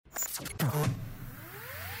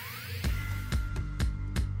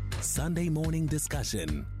Sunday morning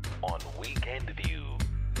discussion on Weekend View.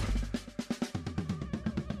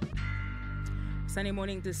 Sunday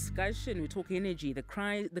morning discussion, we talk energy. The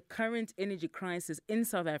current energy crisis in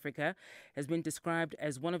South Africa has been described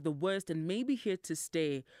as one of the worst and maybe here to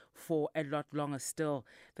stay for a lot longer still.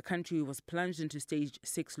 The country was plunged into stage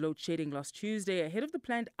 6 load shedding last Tuesday ahead of the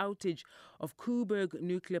planned outage of Koeberg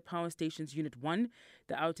Nuclear Power Station's Unit 1.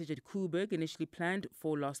 The outage at Koeberg, initially planned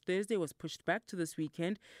for last Thursday, was pushed back to this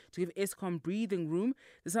weekend to give Eskom breathing room.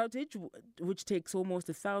 This outage, which takes almost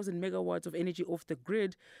 1,000 megawatts of energy off the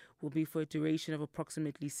grid, will be for a duration of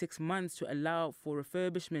approximately 6 months to allow for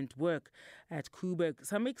refurbishment work at Koeberg.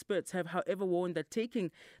 Some experts have, however, warned that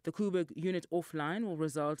taking the Koeberg unit offline will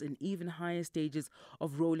result in even higher stages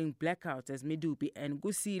of rolling blackouts, as Medupi and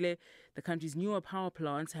Kusile, the country's newer power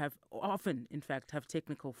plants, have often, in fact, have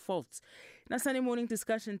technical faults. In our Sunday morning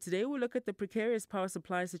discussion today, we'll look at the precarious power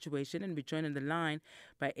supply situation and be joined on the line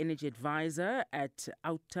by energy advisor at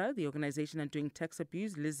OUTA, the organization on doing tax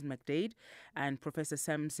abuse, McDaid, and Professor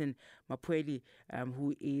Sampson, Mamphweli,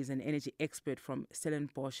 who is an energy expert from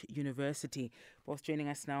Stellenbosch University. Both joining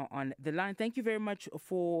us now on the line. Thank you very much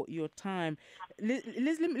for your time. Liz,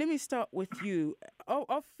 let me start with you.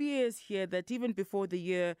 Our fears here that even before the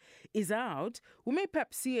year is out, we may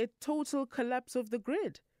perhaps see a total collapse of the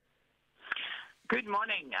grid. Good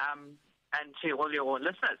morning, and to all your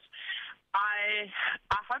listeners. I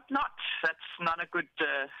hope not. That's not a good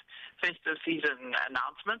festive season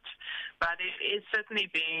announcement, but it is certainly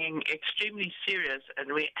being extremely serious,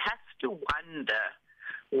 and we have to wonder,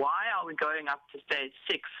 why are we going up to stage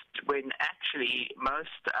 6 when actually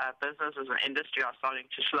most businesses and industry are starting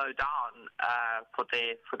to slow down for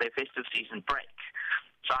their festive season break?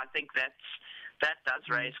 So I think that does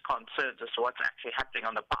raise concerns as to what's actually happening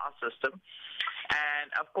on the power system.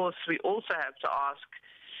 And of course, we also have to ask,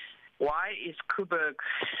 why is Koeberg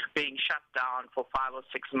being shut down for 5 or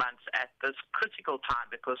 6 months at this critical time?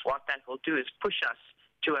 Because what that will do is push us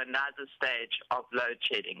to another stage of load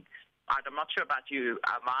shedding. I'm not sure about you.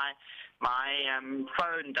 My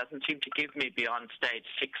phone doesn't seem to give me beyond stage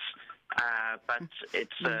 6, but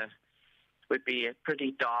it's would be a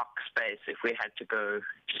pretty dark space if we had to go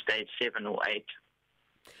to stage 7 or 8.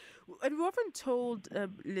 And we're often told,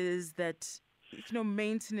 Liz, that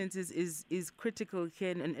maintenance is critical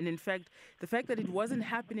here, and in fact, the fact that it wasn't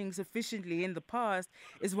happening sufficiently in the past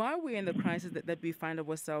is why we're in the crisis that we find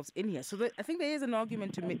ourselves in here. So I think there is an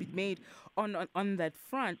argument to be made on that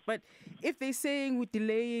front. But if they're saying we're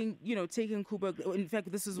delaying, taking Koeberg, in fact,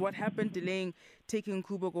 this is what happened, delaying taking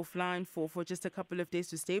Koeberg offline for just a couple of days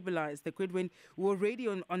to stabilize the grid when we're already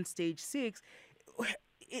on stage 6,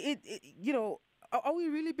 are we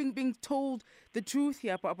really being told the truth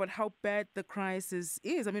here about how bad the crisis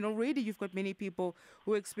is? I mean, already you've got many people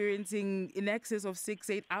who are experiencing in excess of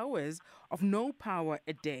 6-8 hours of no power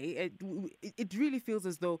a day. It really feels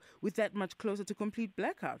as though we're that much closer to complete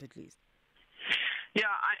blackout, at least. Yeah,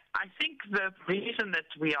 I think the reason that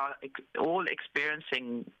we are all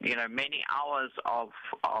experiencing, many hours of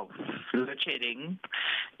load shedding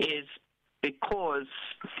is because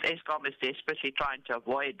Eskom is desperately trying to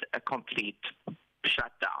avoid a complete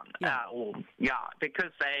shutdown.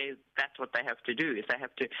 Because that's what they have to do. If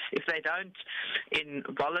they don't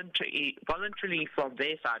voluntarily from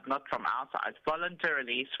their side, not from our side,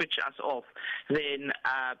 voluntarily switch us off, then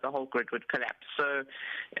the whole grid would collapse. So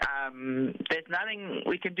there's nothing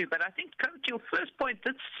we can do. But I think, to your first point,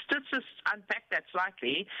 let's just unpack that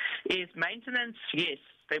slightly, is maintenance, yes.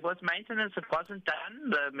 There was maintenance that wasn't done.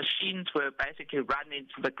 The machines were basically run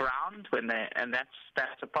into the ground and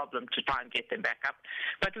that's a problem to try and get them back up.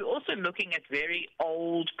 But we're also looking at very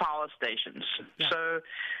old power stations. Yeah. So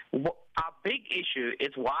our big issue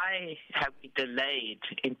is, why have we delayed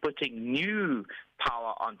in putting new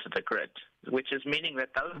power onto the grid, which is meaning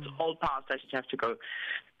that those old power stations have to go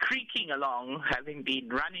creaking along, having been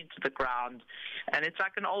run into the ground, and it's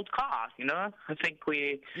like an old car, I think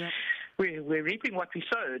we're reaping what we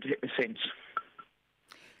sowed, in a sense.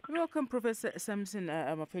 Welcome, Professor Sampson,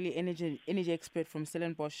 Mamphweli, energy expert from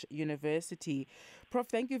Stellenbosch University. Prof,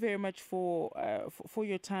 thank you very much for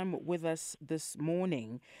your time with us this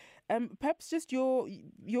morning. Perhaps just your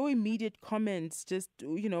immediate comments, just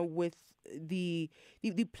with the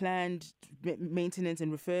planned maintenance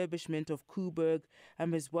and refurbishment of Koeberg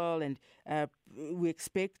as well, and we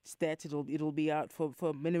expect that it'll be out for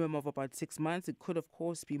a minimum of about 6 months. It could, of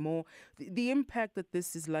course, be more. The impact that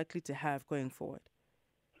this is likely to have going forward.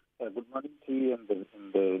 Good morning to you and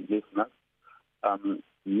the listeners.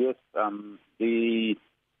 Yes, the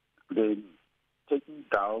taking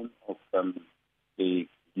down of the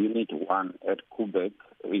Unit 1 at Koeberg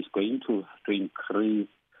is going to increase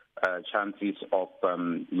chances of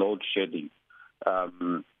load shedding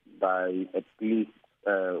by at least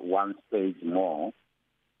one stage more.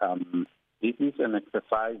 This is an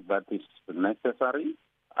exercise that is necessary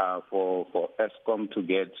for Eskom to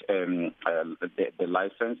get the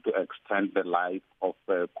license to extend the life of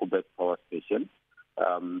Koeberg power station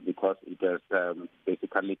because it has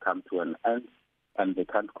basically come to an end, and they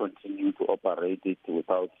can't continue to operate it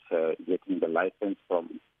without getting the license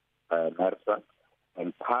from NERSA.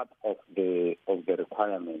 And part of the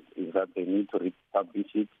requirement is that they need to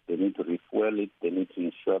refurbish it, they need to refuel it, they need to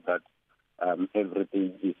ensure that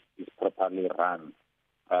everything is properly run.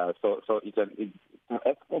 So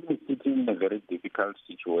Eskom is sitting in a very difficult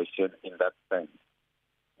situation in that sense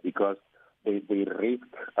because they risk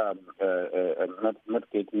not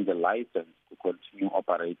getting the license to continue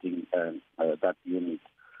operating that unit.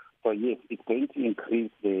 So yes, it's going to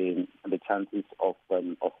increase the chances of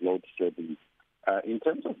load shedding. In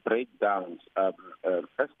terms of breakdowns,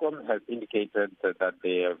 Eskom has indicated that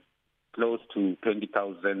they have close to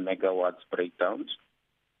 20,000 megawatts breakdowns,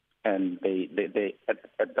 and they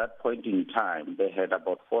at that point in time they had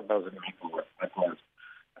about 4,000 megawatts that was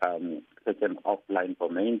taken offline for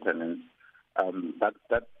maintenance. And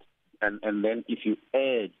then if you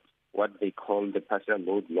add what they call the partial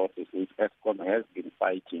load losses, which Eskom has been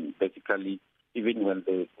fighting, basically even when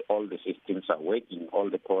all the systems are working, all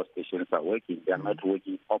the power stations are working, they are not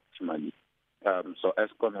working optimally. So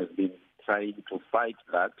Eskom has been trying to fight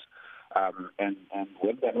that, and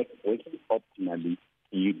when they're not working optimally,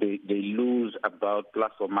 they lose about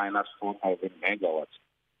plus or minus 4,000 megawatts.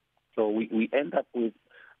 So we end up with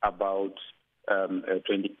about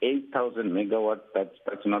 28,000 megawatts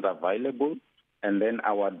that's not available, and then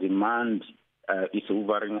our demand has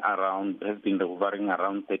been hovering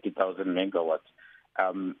around 30,000 megawatts,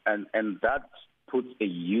 and that puts a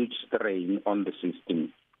huge strain on the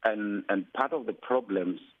system. And part of the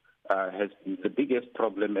problems the biggest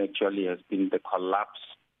problem actually has been the collapse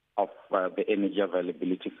of the energy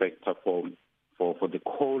availability factor for the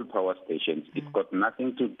coal power stations. It's got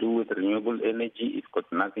nothing to do with renewable energy. It's got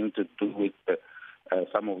nothing to do with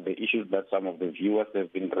some of the issues that some of the viewers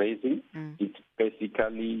have been raising. It's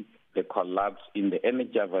basically the collapse in the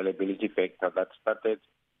energy availability factor that started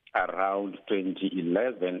around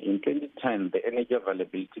 2011. In 2010, the energy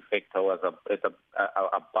availability factor was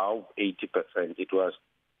above 80%. It was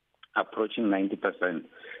approaching 90%.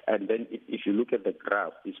 And then if you look at the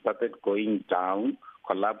graph, it started going down,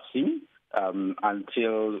 collapsing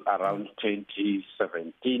until around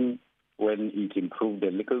 2017, when it improved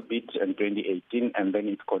a little bit, in 2018, and then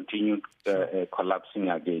it continued collapsing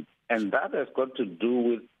again. And that has got to do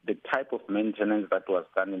with the type of maintenance that was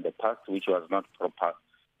done in the past, which was not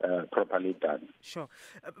properly done. Sure.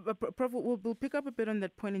 Prof, we'll pick up a bit on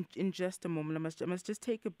that point in just a moment. I must just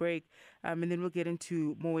take a break, and then we'll get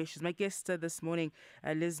into more issues. My guests this morning,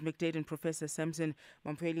 Liz McDaid and Professor Sampson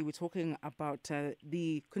Mamphweli, we're talking about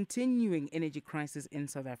the continuing energy crisis in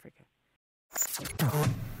South Africa.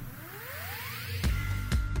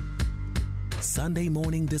 Sunday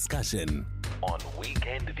morning discussion on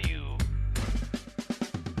Weekend View.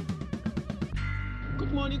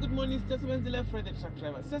 Good morning, Stabilise for the truck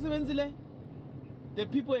driver. Stabilise, the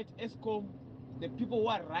people at Eskom, the people who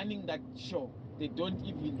are running that show, they don't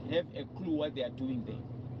even have a clue what they are doing there.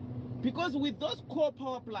 Because with those core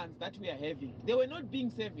power plants that we are having, they were not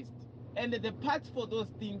being serviced. And the parts for those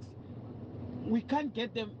things, we can't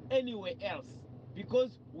get them anywhere else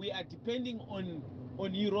because we are depending on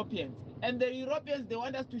Europeans. And the Europeans, they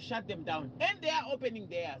want us to shut them down. And they are opening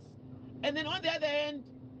theirs. And then on the other hand,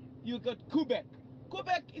 you got Koeberg.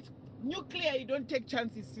 Koeberg is nuclear. You don't take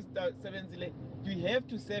chances, Sister Sebenzile. You have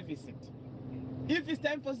to service it. If it's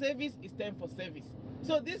time for service, it's time for service.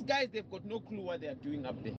 So these guys, they've got no clue what they are doing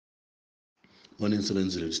up there. Morning,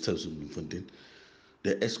 Sebenzile.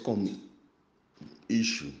 The Eskom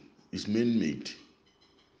issue is man-made.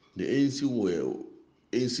 The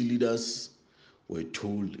ANC leaders were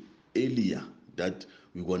told earlier that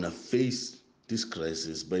we're going to face this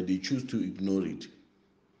crisis, but they choose to ignore it.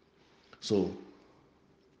 So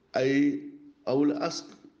I will ask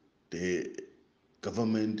the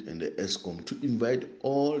government and the Eskom to invite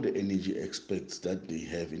all the energy experts that they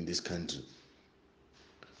have in this country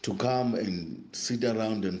to come and sit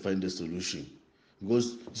around and find a solution.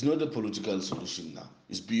 Because it's not a political solution now.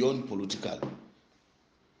 It's beyond political.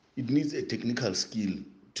 It needs a technical skill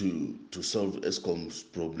to solve Eskom's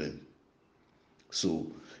problem. So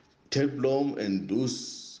Ted Blom and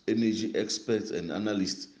those energy experts and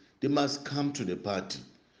analysts, they must come to the party.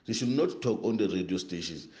 They should not talk on the radio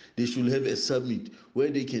stations. They should have a summit where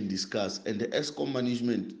they can discuss. And the Eskom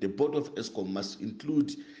management, the board of Eskom must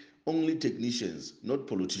include only technicians, not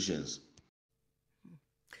politicians.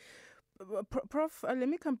 Prof, let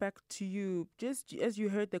me come back to you. Just as you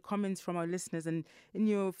heard the comments from our listeners, and in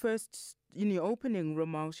your opening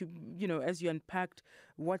remarks, as you unpacked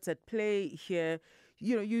what's at play here,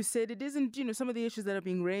 you said it isn't, some of the issues that are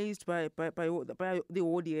being raised by the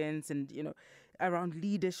audience and, around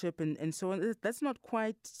leadership and so on. That's not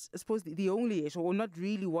quite, I suppose, the only issue, or not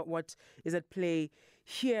really what is at play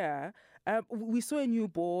here. We saw a new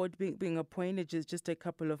board being appointed just a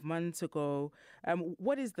couple of months ago.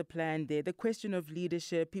 What is the plan there? The question of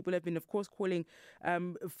leadership, people have been, of course, calling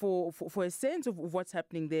for a sense of what's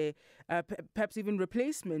happening there, perhaps even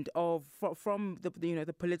replacement from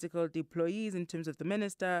the political deployees in terms of the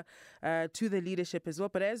minister to the leadership as well.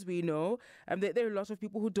 But as we know, there are a lot of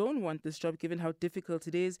people who don't want this job, given how difficult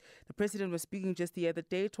it is. The president was speaking just the other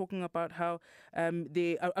day, talking about how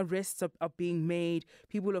the arrests are being made.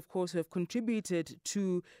 People, of course, who have contributed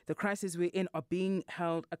to the crisis we're in are being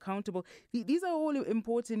held accountable. These are all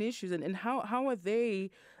important issues, and how are they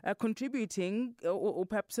contributing or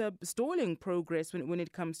perhaps stalling progress when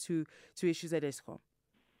it comes to issues at Eskom?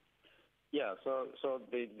 Yeah, so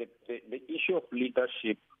the issue of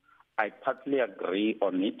leadership, I partly agree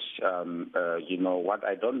on it. What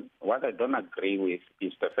I don't agree with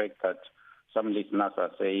is the fact that some listeners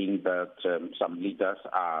are saying that some leaders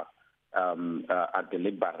are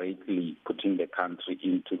deliberately putting the country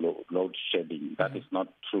into load shedding. That is not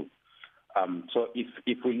true. So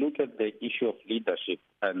if we look at the issue of leadership,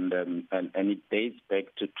 and it dates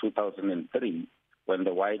back to 2003, when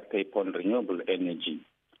the white paper on renewable energy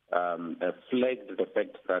flagged the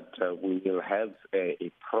fact that we will have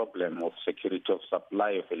a problem of security of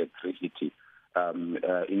supply of electricity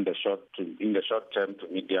in the short term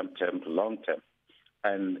to medium term to long term,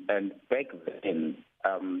 and back then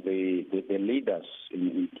the leaders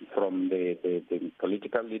from the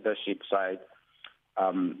political leadership side,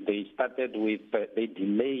 they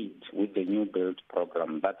delayed with the new build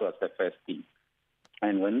program. That was the first thing.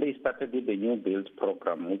 And when they started with the new build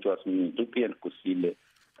program, which was Medupi and Kusile,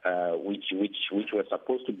 which were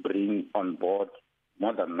supposed to bring on board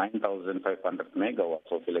more than 9,500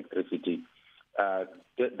 megawatts of electricity,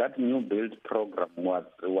 that new build program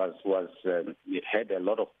had a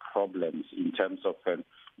lot of problems in terms of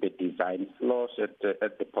the design flaws at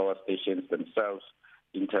the power stations themselves,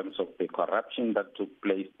 in terms of the corruption that took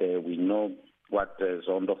place there. We know what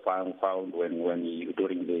Zondo found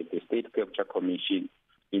during the State Capture Commission,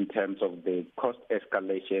 in terms of the cost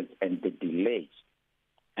escalations and the delays.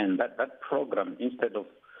 And that program, instead of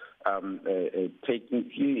taking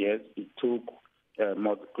few years, it took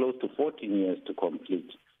close to 14 years to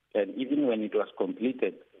complete. And even when it was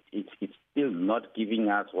completed, it's still not giving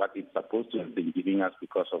us what it's supposed to have been giving us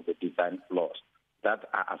because of the design flaws that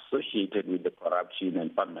are associated with the corruption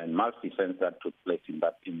and malfeasance that took place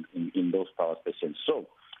in those power stations. So,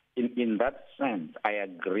 in that sense, I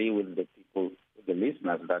agree with the people, the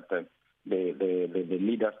listeners, that the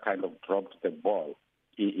leaders kind of dropped the ball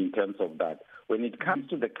in terms of that. When it comes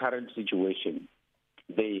to the current situation,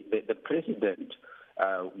 the president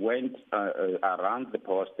went around the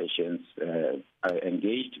power stations,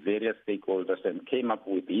 engaged various stakeholders, and came up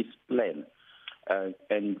with his plan.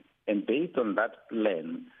 And based on that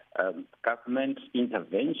plan, government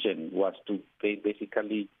intervention was to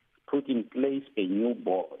basically put in place a new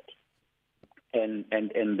board. And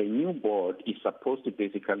the new board is supposed to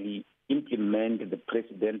basically implement the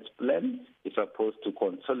president's plan. It's supposed to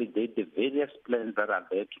consolidate the various plans that are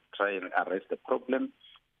there to try and arrest the problem.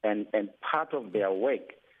 And part of their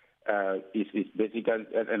work is basically,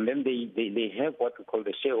 and then they have what we call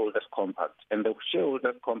the shareholders compact. And the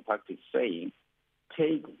shareholders compact is saying,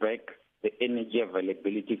 take back the energy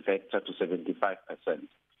availability factor to 75%.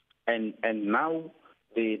 And now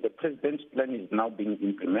the president's plan is now being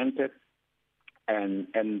implemented, and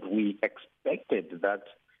we expected that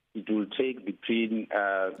it will take between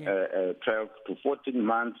 12 to 14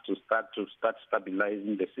 months to start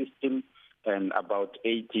stabilizing the system, and about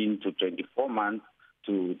 18 to 24 months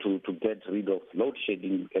to get rid of load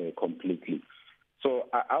shedding completely. So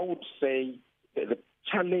I would say the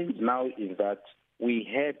challenge now is that we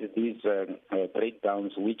had these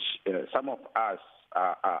breakdowns, which some of us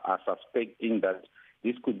are suspecting that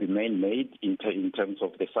this could be man-made in terms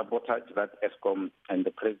of the sabotage that Eskom and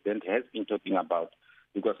the president has been talking about.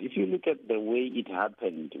 Because if you look at the way it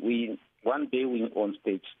happened, one day we on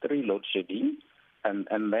stage 3 load shedding, and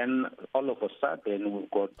then all of a sudden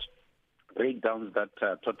we've got breakdowns that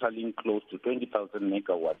are totaling close to 20,000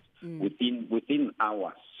 megawatts within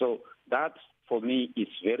hours. So that, for me, is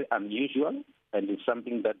very unusual. and it's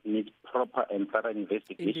something that needs proper and thorough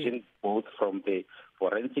investigation, Indeed. both from the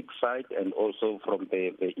forensic side and also from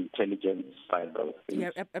the intelligence side of things.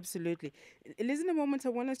 Yeah, absolutely. Liz, in a moment, I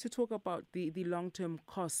want us to talk about the long-term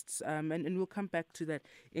costs, and we'll come back to that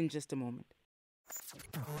in just a moment.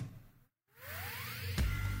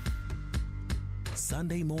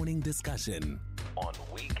 Sunday morning discussion on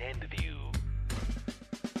Weekend View.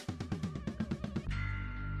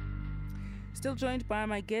 Still joined by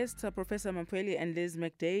my guests, Professor Mamphweli and Liz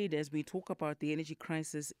McDaid, as we talk about the energy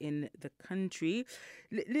crisis in the country.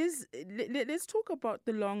 Liz, let's talk about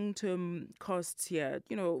the long-term costs here.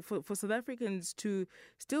 You know, for South Africans to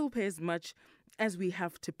still pay as much as we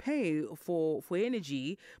have to pay for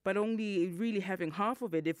energy, but only really having half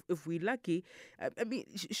of it if we're lucky, I mean,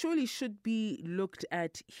 surely should be looked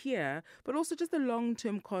at here, but also just the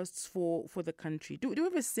long-term costs for the country. Do you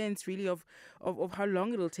have a sense really of how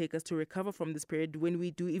long it'll take us to recover from this period when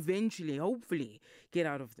we do eventually, hopefully, get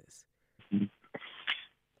out of this?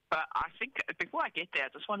 I think before I get there, I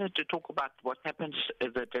just wanted to talk about what happens,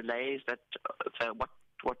 the delays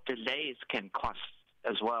what delays can cost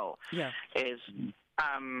as well. Yeah. Is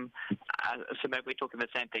so maybe we're talking the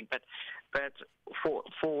same thing, but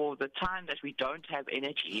for the time that we don't have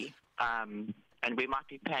energy, and we might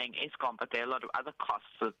be paying Eskom, but there are a lot of other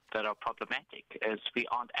costs that are problematic, as we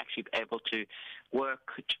aren't actually able to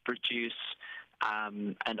work to produce.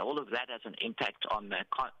 And all of that has an impact on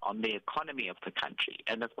the economy of the country.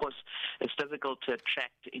 And of course, it's difficult to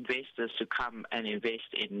attract investors to come and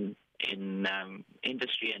invest in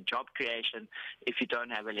industry and job creation if you don't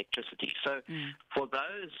have electricity. So for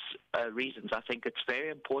those reasons, I think it's very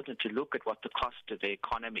important to look at what the cost to the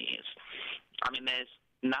economy is. I mean, there's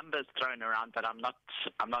numbers thrown around, but I'm not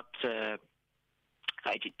to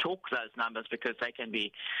talk those numbers because they can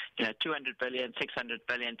be, 200 billion, 600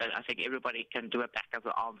 billion, but I think everybody can do a back of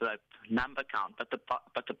the envelope number count. But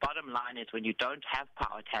the bottom line is when you don't have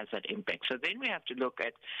power, it has that impact. So then we have to look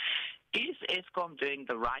at, is Eskom doing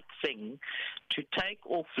the right thing to take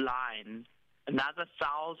offline another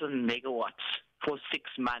 1,000 megawatts for 6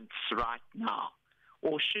 months right now?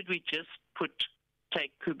 Or should we just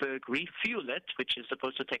take Koeberg, refuel it, which is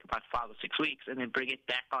supposed to take about 5 or 6 weeks, and then bring it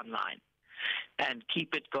back online and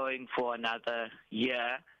keep it going for another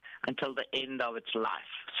year until the end of its life?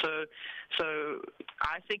 So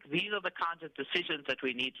I think these are the kinds of decisions that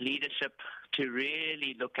we need leadership to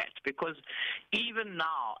really look at, because even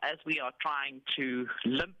now, as we are trying to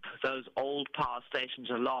limp those old power stations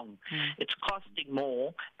along, it's costing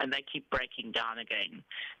more and they keep breaking down again.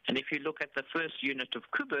 And if you look at the first unit of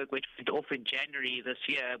Koeberg, which went off in January this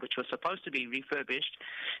year, which was supposed to be refurbished,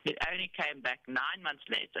 it only came back 9 months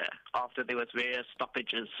later after there was various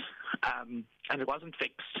stoppages, and it wasn't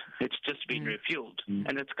fixed. It's just been refueled,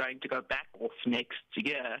 and it's going to go back off next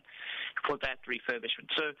year for that refurbishment.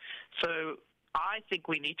 So I think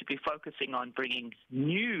we need to be focusing on bringing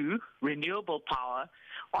new renewable power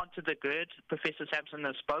onto the grid. Professor Sampson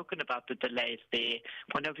has spoken about the delays there.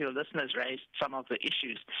 One of your listeners raised some of the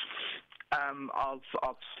issues of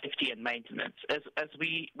safety and maintenance. As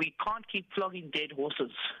we can't keep flogging dead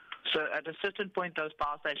horses. So at a certain point, those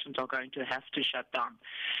power stations are going to have to shut down.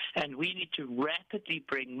 And we need to rapidly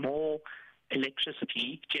bring more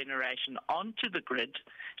electricity generation onto the grid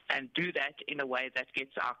and do that in a way that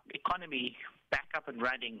gets our economy back up and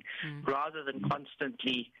running, rather than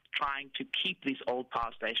constantly trying to keep these old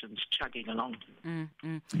power stations chugging along.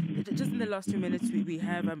 Just in the last 2 minutes we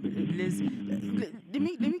have, Liz, let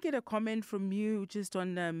me get a comment from you just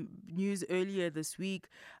on news earlier this week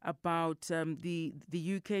about the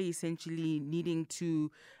UK essentially needing to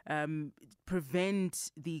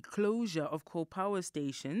prevent the closure of coal power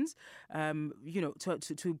stations,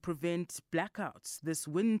 to prevent blackouts this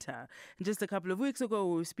winter. And just a couple of weeks ago,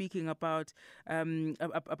 we were speaking about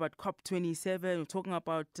COP27, we're talking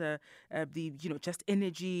about just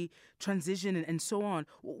energy transition and so on.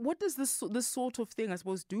 What does this sort of thing, I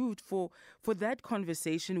suppose, do for that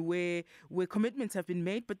conversation where commitments have been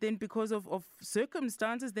made, but then because of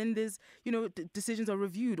circumstances, then there's, decisions are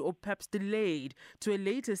reviewed or perhaps delayed to a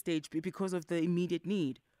later stage because of the immediate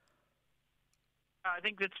need? I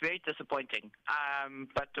think that's very disappointing.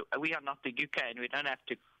 But we are not the UK, and we don't have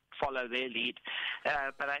to follow their lead.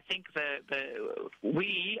 But I think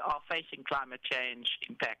we are facing climate change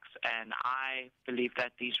impacts, and I believe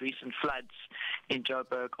that these recent floods in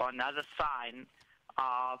Joburg are another sign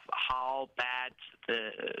of how bad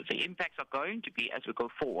the impacts are going to be as we go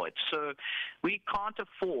forward. So we can't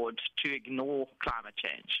afford to ignore climate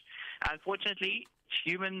change. Unfortunately,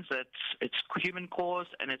 humans, it's human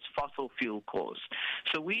caused and it's fossil fuel caused.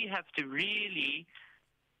 So we have to really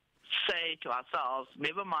say to ourselves,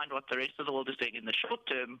 never mind what the rest of the world is doing in the short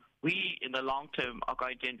term, we in the long term are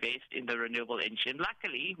going to invest in the renewable energy. And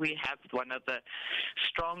luckily, we have one of the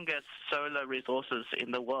strongest solar resources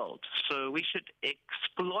in the world. So we should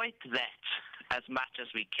exploit that as much as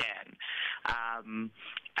we can.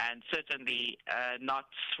 And certainly not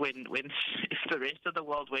when if the rest of the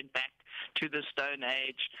world went back to the Stone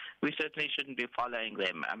Age, we certainly shouldn't be following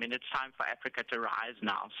them. I mean, it's time for Africa to rise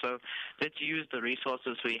now. So let's use the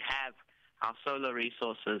resources we have, our solar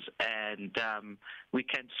resources, and we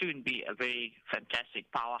can soon be a very fantastic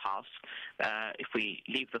powerhouse if we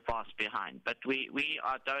leave the past behind. But we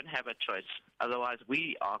don't have a choice. Otherwise,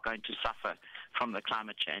 we are going to suffer from the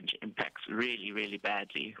climate change impacts really, really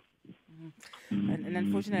badly. And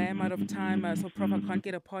unfortunately, I am out of time, so Prof, I can't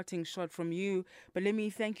get a parting shot from you. But let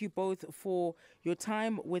me thank you both for your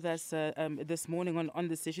time with us this morning on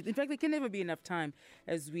this issue. In fact, there can never be enough time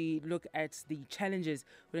as we look at the challenges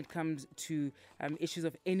when it comes to issues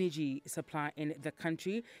of energy supply in the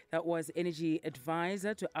country. That was Energy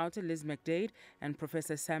Advisor to OUTA, Liz McDaid, and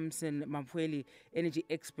Professor Sampson Mamphweli, Energy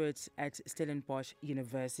Expert at Stellenbosch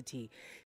University.